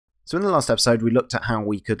So in the last episode, we looked at how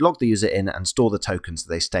we could log the user in and store the token so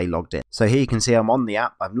they stay logged in. So here you can see I'm on the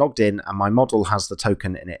app, I'm logged in, and my model has the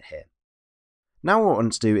token in it here. Now what I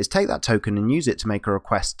want to do is take that token and use it to make a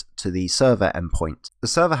request to the server endpoint. The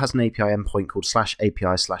server has an API endpoint called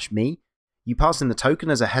 /API/me. You pass in the token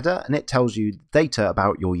as a header and it tells you data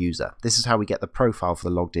about your user. This is how we get the profile for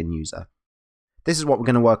the logged in user. This is what we're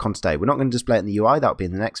going to work on today. We're not going to display it in the UI, that'll be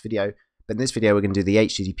in the next video, but in this video we're going to do the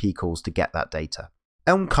HTTP calls to get that data.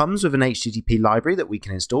 Elm comes with an HTTP library that we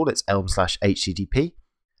can install, it's elm/HTTP.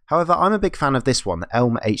 However, I'm a big fan of this one,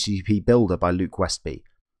 Elm HTTP Builder by Luke Westby.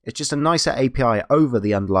 It's just a nicer API over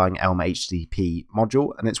the underlying Elm HTTP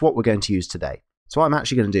module, and it's what we're going to use today. So what I'm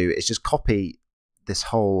actually going to do is just copy this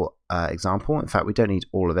whole example. In fact, we don't need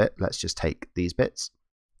all of it. Let's just take these bits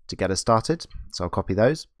to get us started. So I'll copy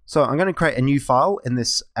those. So I'm going to create a new file in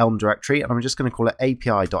this Elm directory, and I'm just going to call it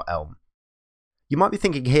api.elm. You might be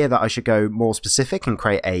thinking here that I should go more specific and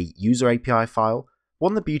create a user API file.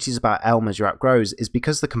 One of the beauties about Elm as your app grows is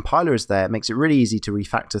because the compiler is there, it makes it really easy to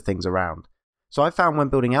refactor things around. So I found when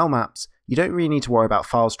building Elm apps, you don't really need to worry about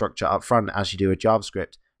file structure up front as you do with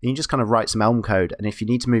JavaScript. You can just kind of write some Elm code, and if you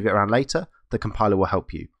need to move it around later, the compiler will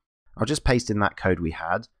help you. I'll just paste in that code we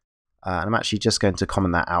had, and I'm actually just going to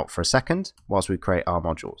comment that out for a second whilst we create our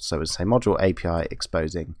module. So we'll say module API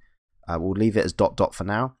exposing. We'll leave it as ... for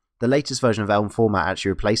now. The latest version of Elm format actually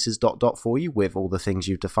replaces ... for you with all the things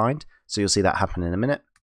you've defined, so you'll see that happen in a minute.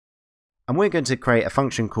 And we're going to create a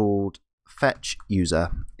function called fetch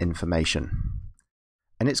user information.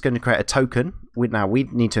 And it's going to create a token. Now we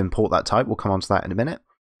need to import that type, we'll come on to that in a minute.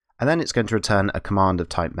 And then it's going to return a command of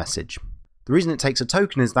type message. The reason it takes a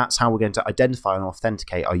token is that's how we're going to identify and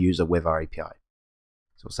authenticate our user with our API.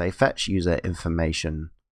 So we'll say fetch user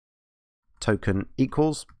information token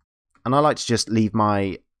equals, and I like to just leave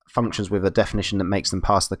my functions with a definition that makes them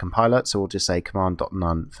pass the compiler, so we'll just say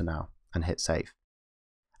command.none for now and hit save.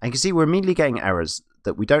 And you can see we're immediately getting errors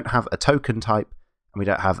that we don't have a token type and we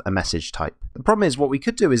don't have a message type. The problem is what we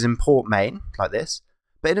could do is import main like this,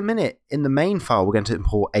 but in a minute in the main file we're going to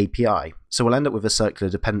import API, so we'll end up with a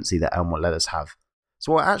circular dependency that Elm won't let us have.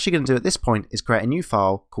 So what we're actually going to do at this point is create a new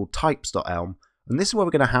file called types.elm, and this is where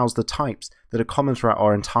we're going to house the types that are common throughout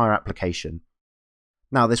our entire application.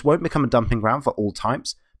 Now this won't become a dumping ground for all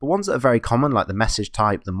types, but ones that are very common like the message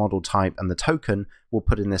type, the model type and the token we'll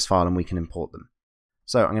put in this file and we can import them.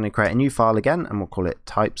 So I'm going to create a new file again and we'll call it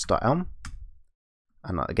types.elm.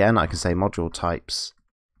 And again, I can say module types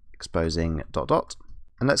exposing ...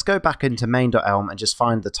 And let's go back into main.elm and just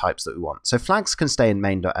find the types that we want. So flags can stay in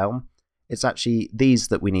main.elm. It's actually these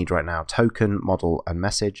that we need right now, token, model, and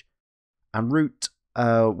message. And root,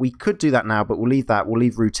 we could do that now, but we'll leave that. We'll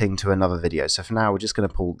leave routing to another video. So for now, we're just going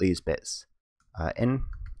to pull these bits in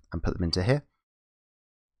and put them into here.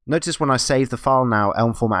 Notice when I save the file now,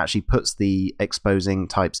 Elm format actually puts the exposing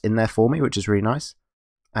types in there for me, which is really nice.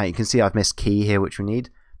 You can see I've missed key here, which we need.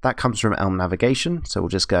 That comes from Elm navigation, so we'll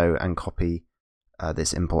just go and copy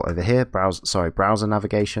this import over here, browser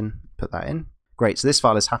navigation, put that in. Great, so this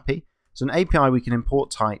file is happy. So an API we can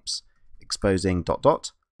import types exposing ...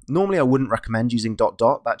 Normally I wouldn't recommend using ...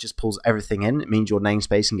 that just pulls everything in. It means your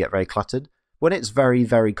namespace can get very cluttered. When it's very,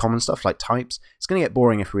 very common stuff like types, it's going to get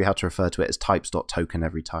boring if we have to refer to it as types.token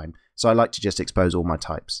every time. So I like to just expose all my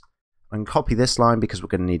types. I can copy this line because we're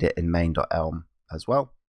going to need it in main.elm as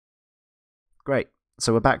well. Great.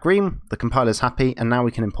 So we're back green, the compiler's happy, and now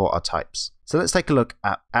we can import our types. So let's take a look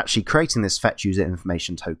at actually creating this fetch user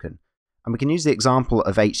information token. And we can use the example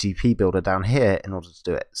of HTTP Builder down here in order to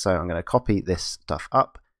do it. So I'm going to copy this stuff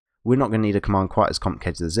up. We're not going to need a command quite as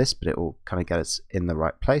complicated as this, but it will kind of get us in the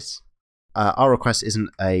right place. Our request isn't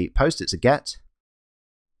a post, it's a get.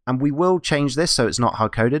 And we will change this so it's not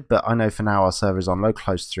hard-coded, but I know for now our server is on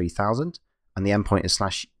localhost 3000, and the endpoint is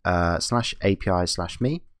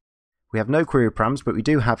 /API/me. We have no query params, but we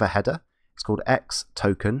do have a header. It's called x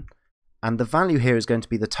token, and the value here is going to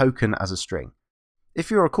be the token as a string.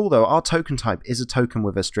 If you recall though, our token type is a token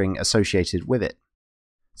with a string associated with it.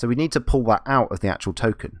 So we need to pull that out of the actual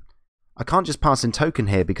token. I can't just pass in token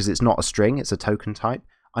here because it's not a string, it's a token type.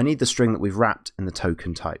 I need the string that we've wrapped in the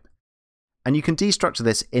token type. And you can destructure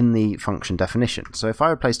this in the function definition. So if I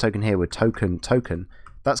replace token here with token,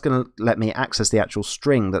 that's going to let me access the actual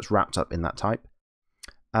string that's wrapped up in that type.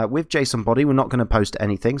 With JSON body, we're not going to post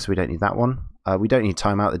anything, so we don't need that one. We don't need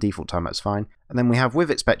timeout, the default timeout's fine. And then we have with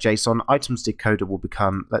expect JSON, items decoder will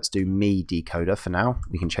become, let's do me decoder for now.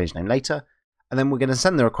 We can change name later. And then we're going to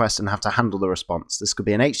send the request and have to handle the response. This could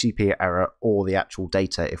be an HTTP error or the actual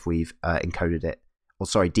data if we've decoded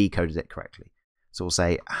it correctly. So we'll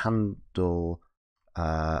say handle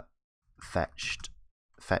fetch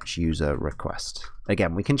fetch user request.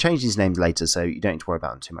 Again, we can change these names later, so you don't need to worry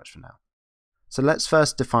about them too much for now. So let's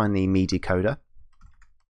first define the me decoder.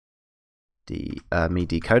 Me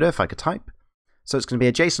decoder, if I could type. So it's going to be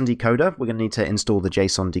a JSON decoder. We're going to need to install the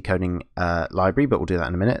JSON decoding library, but we'll do that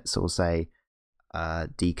in a minute. So we'll say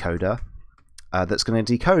decoder. That's going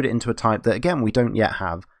to decode into a type that, again, we don't yet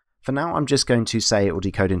have. For now, I'm just going to say it will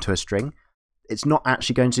decode into a string. It's not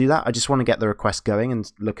actually going to do that. I just want to get the request going and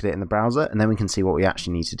look at it in the browser, and then we can see what we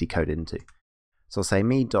actually need to decode into. So I'll say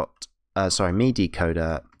me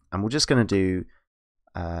decoder, and we're just going to do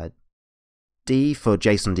D for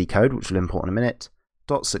JSON decode, which will import in a minute,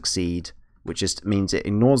 .succeed, which just means it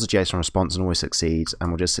ignores the JSON response and always succeeds, and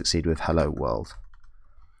we'll just succeed with hello world.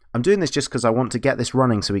 I'm doing this just because I want to get this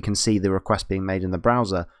running so we can see the request being made in the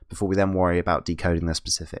browser before we then worry about decoding the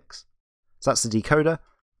specifics. So that's the decoder.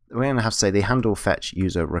 We're going to have to say the handle fetch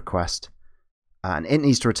user request, and it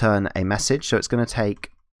needs to return a message. So it's going to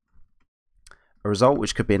take a result,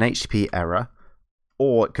 which could be an HTTP error,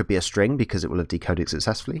 or it could be a string because it will have decoded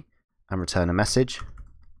successfully, and return a message.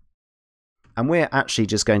 And we're actually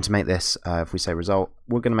just going to make this, if we say result,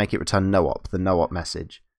 we're going to make it return no-op, the no-op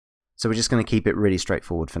message. So we're just going to keep it really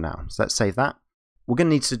straightforward for now. So let's save that. We're going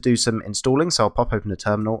to need to do some installing, so I'll pop open the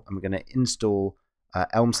terminal and we're going to install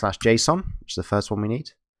elm/json, which is the first one we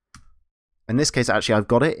need. In this case, actually, I've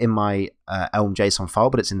got it in my Elm JSON file,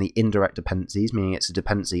 but it's in the indirect dependencies, meaning it's a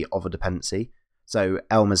dependency of a dependency. So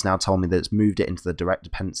Elm has now told me that it's moved it into the direct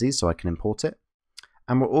dependencies, so I can import it.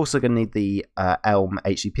 And we're also going to need the Elm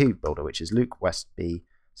HTTP builder, which is Luke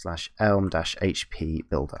Westby/Elm-HTTP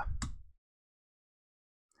builder.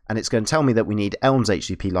 And it's going to tell me that we need Elm's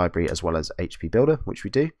HTTP library as well as HTTP builder, which we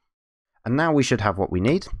do. And now we should have what we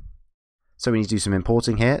need. So we need to do some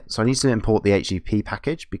importing here. So I need to import the HTTP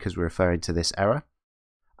package because we're referring to this error.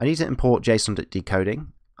 I need to import JSON.decoding,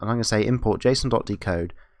 and I'm going to say import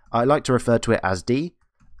JSON.decode. I like to refer to it as D,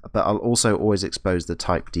 but I'll also always expose the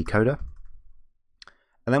type decoder.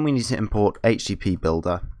 And then we need to import HTTP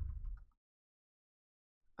builder.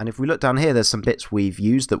 And if we look down here, there's some bits we've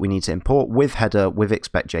used that we need to import with header, with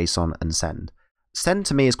expect.json, and send. Send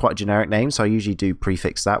to me is quite a generic name, so I usually do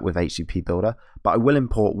prefix that with HTTP builder, but I will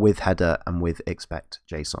import with header and with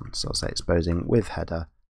expect.json. So I'll say exposing with header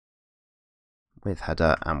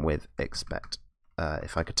and with expect.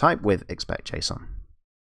 If I could type with expect.json.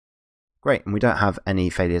 Great, and we don't have any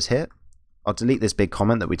failures here. I'll delete this big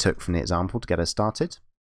comment that we took from the example to get us started.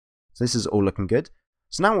 So this is all looking good.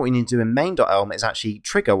 So now what we need to do in main.elm is actually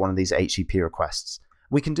trigger one of these HTTP requests.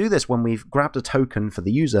 We can do this when we've grabbed a token for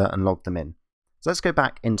the user and logged them in. So let's go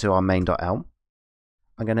back into our main.elm.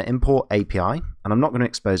 I'm going to import API, and I'm not going to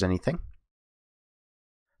expose anything.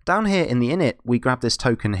 Down here in the init, we grab this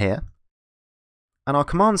token here. And our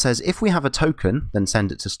command says if we have a token, then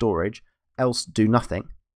send it to storage, else do nothing.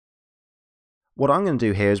 What I'm going to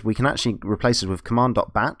do here is we can actually replace it with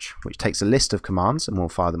command.batch, which takes a list of commands and we'll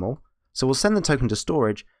fire them all. So we'll send the token to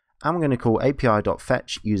storage, and we're going to call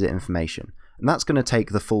api.fetch user information, and that's going to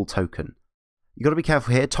take the full token. You've got to be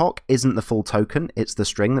careful here. Toc isn't the full token, it's the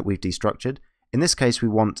string that we've destructured. In this case, we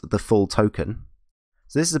want the full token.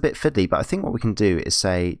 So this is a bit fiddly, but I think what we can do is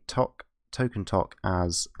say token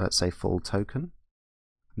as, let's say, full token.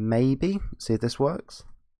 Maybe. See if this works.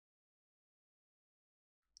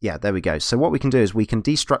 Yeah, there we go. So what we can do is we can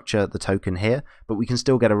destructure the token here, but we can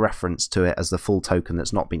still get a reference to it as the full token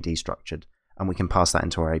that's not been destructured, and we can pass that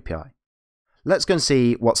into our API. Let's go and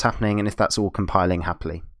see what's happening and if that's all compiling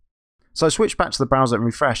happily. So I switch back to the browser and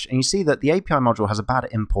refresh, and you see that the API module has a bad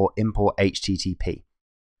import HTTP.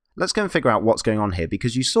 Let's go and figure out what's going on here,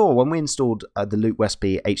 because you saw when we installed the Luke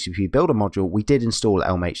Westby HTTP builder module, we did install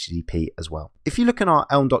Elm HTTP as well. If you look in our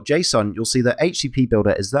elm.json, you'll see that HTTP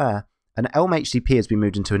builder is there, and Elm HTTP has been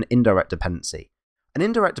moved into an indirect dependency. An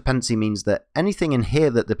indirect dependency means that anything in here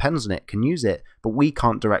that depends on it can use it, but we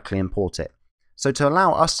can't directly import it. So to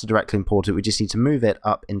allow us to directly import it, we just need to move it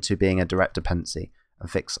up into being a direct dependency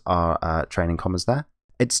and fix our training commas there.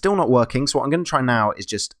 It's still not working, so what I'm going to try now is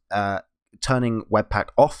just turning Webpack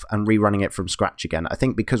off and rerunning it from scratch again. I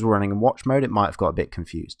think because we're running in watch mode, it might have got a bit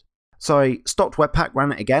confused. So I stopped Webpack,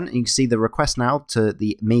 ran it again, and you can see the request now to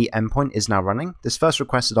the me endpoint is now running. This first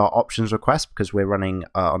request is our options request because we're running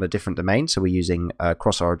on a different domain, so we're using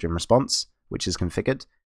cross-origin response, which is configured.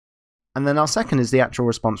 And then our second is the actual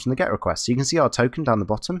response from the GET request. So you can see our token down the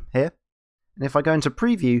bottom here. And if I go into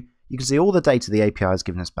preview, you can see all the data the API has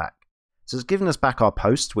given us back. So it's given us back our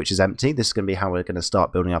post, which is empty. This is going to be how we're going to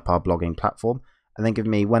start building up our blogging platform. And then give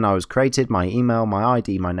me when I was created, my email, my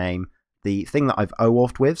ID, my name, the thing that I've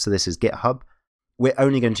OAuth'd with, so this is GitHub, We're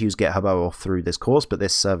only going to use GitHub OAuth through this course, but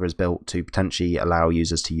this server is built to potentially allow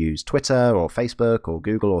users to use Twitter or Facebook or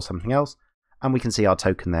Google or something else. And we can see our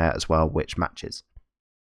token there as well, which matches.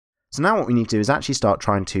 So now what we need to do is actually start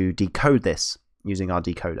trying to decode this using our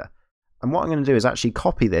decoder. And what I'm going to do is actually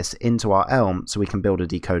copy this into our Elm so we can build a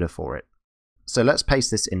decoder for it. So let's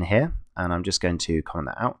paste this in here, and I'm just going to comment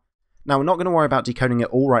that out. Now we're not going to worry about decoding it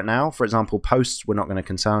all right now. For example, posts we're not going to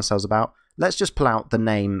concern ourselves about. Let's just pull out the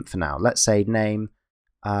name for now. Let's say name,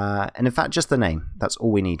 and in fact just the name. That's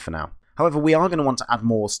all we need for now. However, we are going to want to add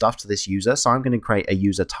more stuff to this user, so I'm going to create a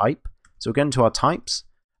user type. So we'll go into our types,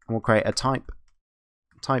 and we'll create a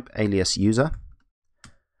type alias user.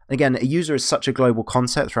 Again, a user is such a global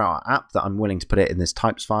concept throughout our app that I'm willing to put it in this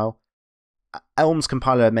types file. Elm's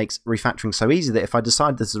compiler makes refactoring so easy that if I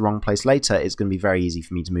decide this is the wrong place later, it's going to be very easy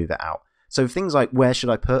for me to move it out. So things like where should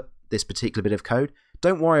I put this particular bit of code,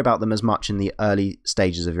 don't worry about them as much in the early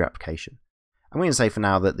stages of your application. I'm going to say for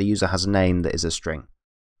now that the user has a name that is a string.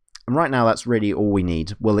 And right now that's really all we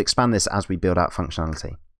need. We'll expand this as we build out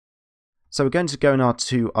functionality. So we're going to go now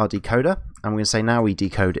to our decoder, and we're going to say now we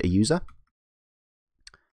decode a user.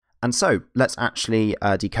 And so let's actually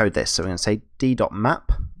decode this. So we're going to say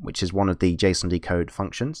d.map, which is one of the JSON decode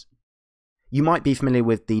functions. You might be familiar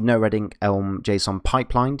with the NoRedInk Elm JSON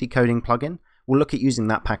pipeline decoding plugin. We'll look at using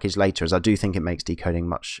that package later, as I do think it makes decoding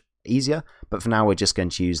much easier, but for now we're just going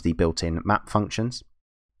to use the built-in map functions.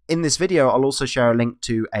 In this video, I'll also share a link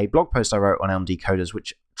to a blog post I wrote on Elm decoders,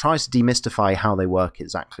 which tries to demystify how they work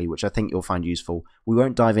exactly, which I think you'll find useful. We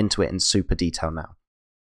won't dive into it in super detail now.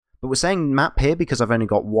 But we're saying map here because I've only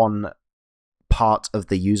got one part of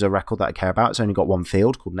the user record that I care about. It's only got one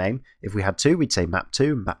field called name. If we had two, we'd say map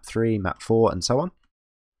 2, map 3, map 4, and so on.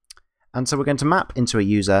 And so we're going to map into a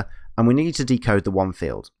user, and we need to decode the one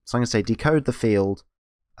field. So I'm going to say decode the field,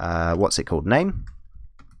 what's it called, name,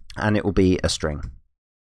 and it will be a string.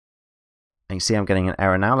 And you see I'm getting an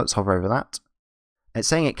error now. Let's hover over that. It's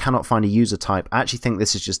saying it cannot find a user type. I actually think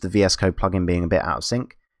this is just the VS Code plugin being a bit out of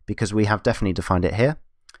sync, because we have definitely defined it here.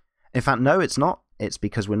 In fact, no, it's not. It's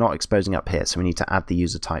because we're not exposing up here, so we need to add the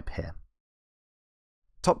user type here.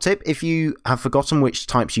 Top tip, if you have forgotten which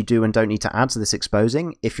types you do and don't need to add to this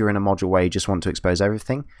exposing, if you're in a module where you just want to expose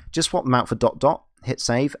everything, just swap them out for ... hit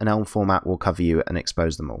save, and Elm format will cover you and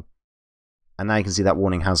expose them all. And now you can see that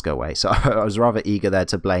warning has gone away. So I was rather eager there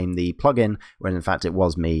to blame the plugin, when in fact it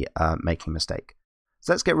was me making a mistake.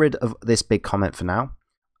 So let's get rid of this big comment for now.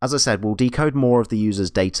 As I said, we'll decode more of the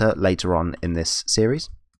user's data later on in this series.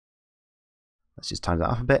 Let's just tidy that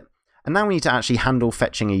up a bit. And now we need to actually handle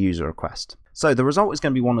fetching a user request. So the result is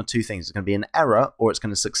going to be one of two things. It's going to be an error, or it's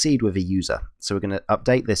going to succeed with a user. So we're going to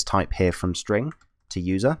update this type here from string to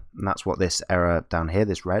user. And that's what this error down here,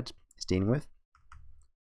 this red, is dealing with.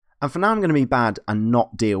 And for now, I'm going to be bad and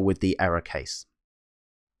not deal with the error case.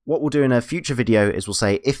 What we'll do in a future video is we'll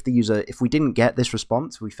say if we didn't get this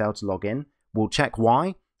response, we failed to log in, we'll check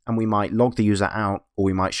why, and we might log the user out, or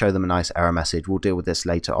we might show them a nice error message. We'll deal with this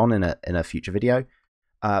later on in a future video.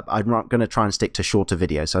 I'm not going to try and stick to shorter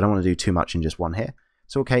videos, so I don't want to do too much in just one here.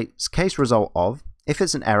 So okay, case result of, if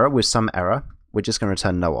it's an error with some error, we're just going to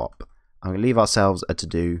return no op. I'm going to leave ourselves a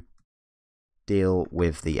to-do, deal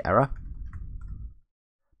with the error.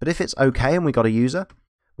 But if it's okay and we got a user,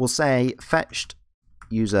 we'll say fetched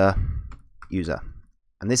user.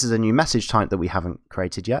 And this is a new message type that we haven't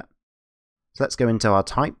created yet. So let's go into our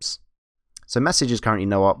types. So message is currently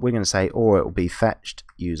no op. We're going to say, or it will be fetched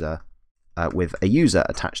user with a user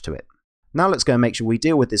attached to it. Now let's go and make sure we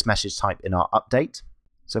deal with this message type in our update.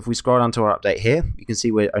 So if we scroll down to our update here, you can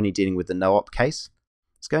see we're only dealing with the no op case.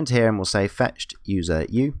 Let's go into here and we'll say fetched user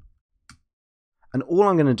u. And all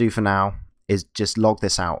I'm going to do for now is just log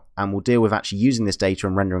this out, and we'll deal with actually using this data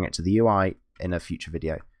and rendering it to the UI in a future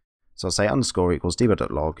video. So I'll say underscore equals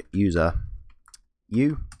debug.log user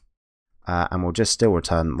u, and we'll just still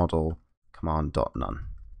return model command.none.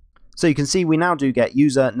 So you can see we now do get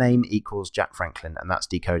user name equals Jack Franklin, and that's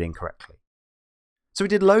decoding correctly. So we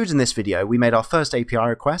did loads in this video. We made our first API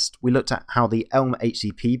request. We looked at how the Elm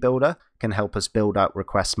HTTP builder can help us build out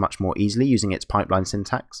requests much more easily using its pipeline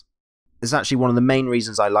syntax. It's actually one of the main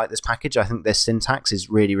reasons I like this package. I think this syntax is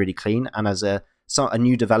really, really clean, and as a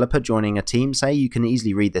new developer joining a team, say, you can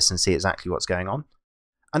easily read this and see exactly what's going on.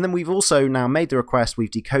 And then we've also now made the request, we've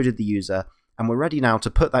decoded the user, and we're ready now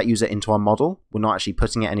to put that user into our model. We're not actually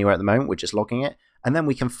putting it anywhere at the moment, we're just logging it, and then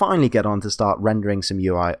we can finally get on to start rendering some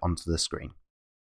UI onto the screen.